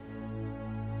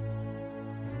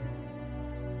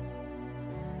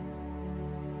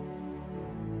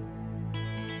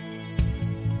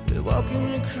We're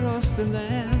walking across the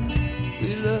land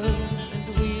we love and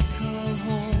we call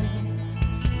home,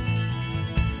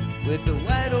 with the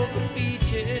wide open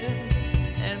beaches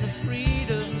and the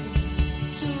freedom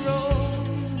to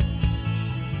roam.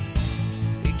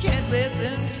 We can't let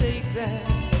them take that.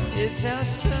 It's our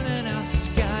sun and our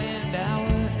sky and our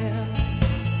air.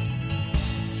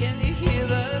 Can you hear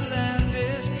the land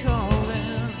is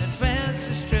calling? Advance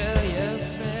Australia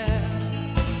fair.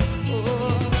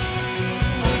 Oh,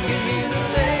 we can hear the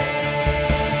land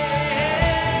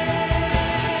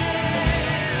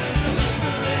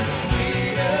whispering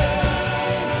freedom.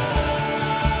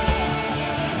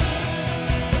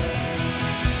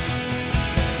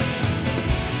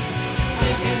 We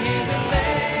can hear the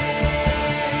land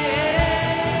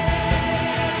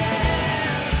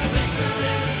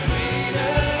whispering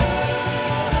freedom.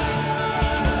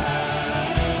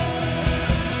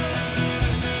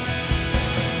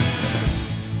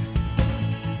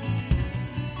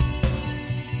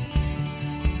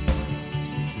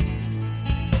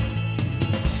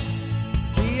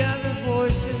 We are the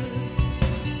voices,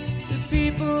 the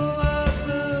people of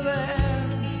the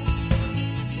land,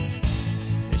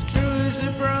 as true as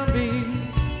the brumby,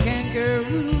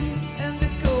 kangaroo, and the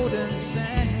golden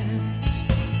sands.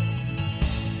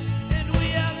 And we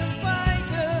are the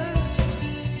fighters,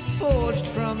 forged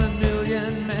from a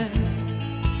million men,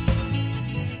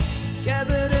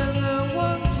 gathered in the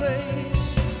one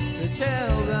place to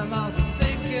tell them how to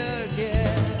think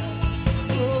again.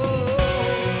 Oh,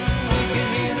 we can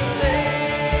hear the land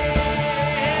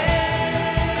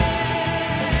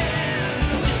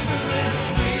whispering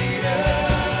freedom.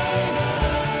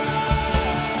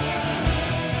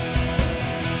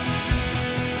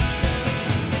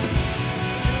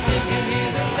 We can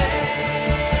hear the land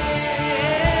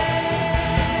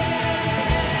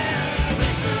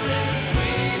whispering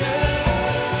freedom.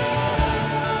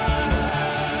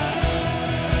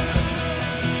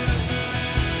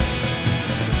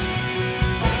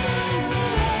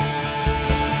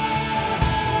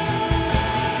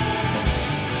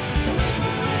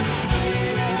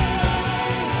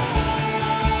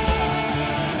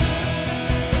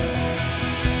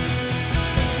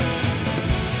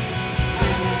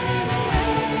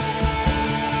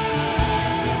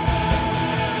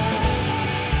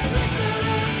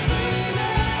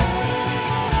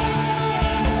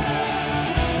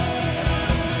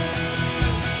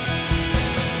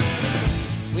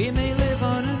 We may live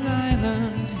on an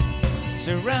island,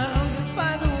 surrounded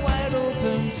by the wide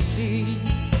open sea.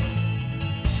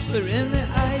 We're in the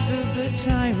eyes of the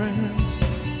tyrants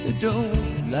who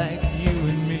don't like you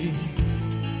and me.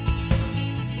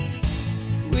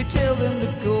 We tell them to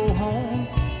go home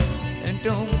and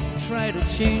don't try to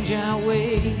change our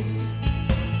ways,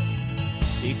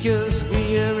 because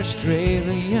we are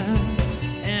Australian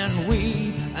and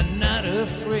we are not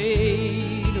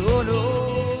afraid. Oh no.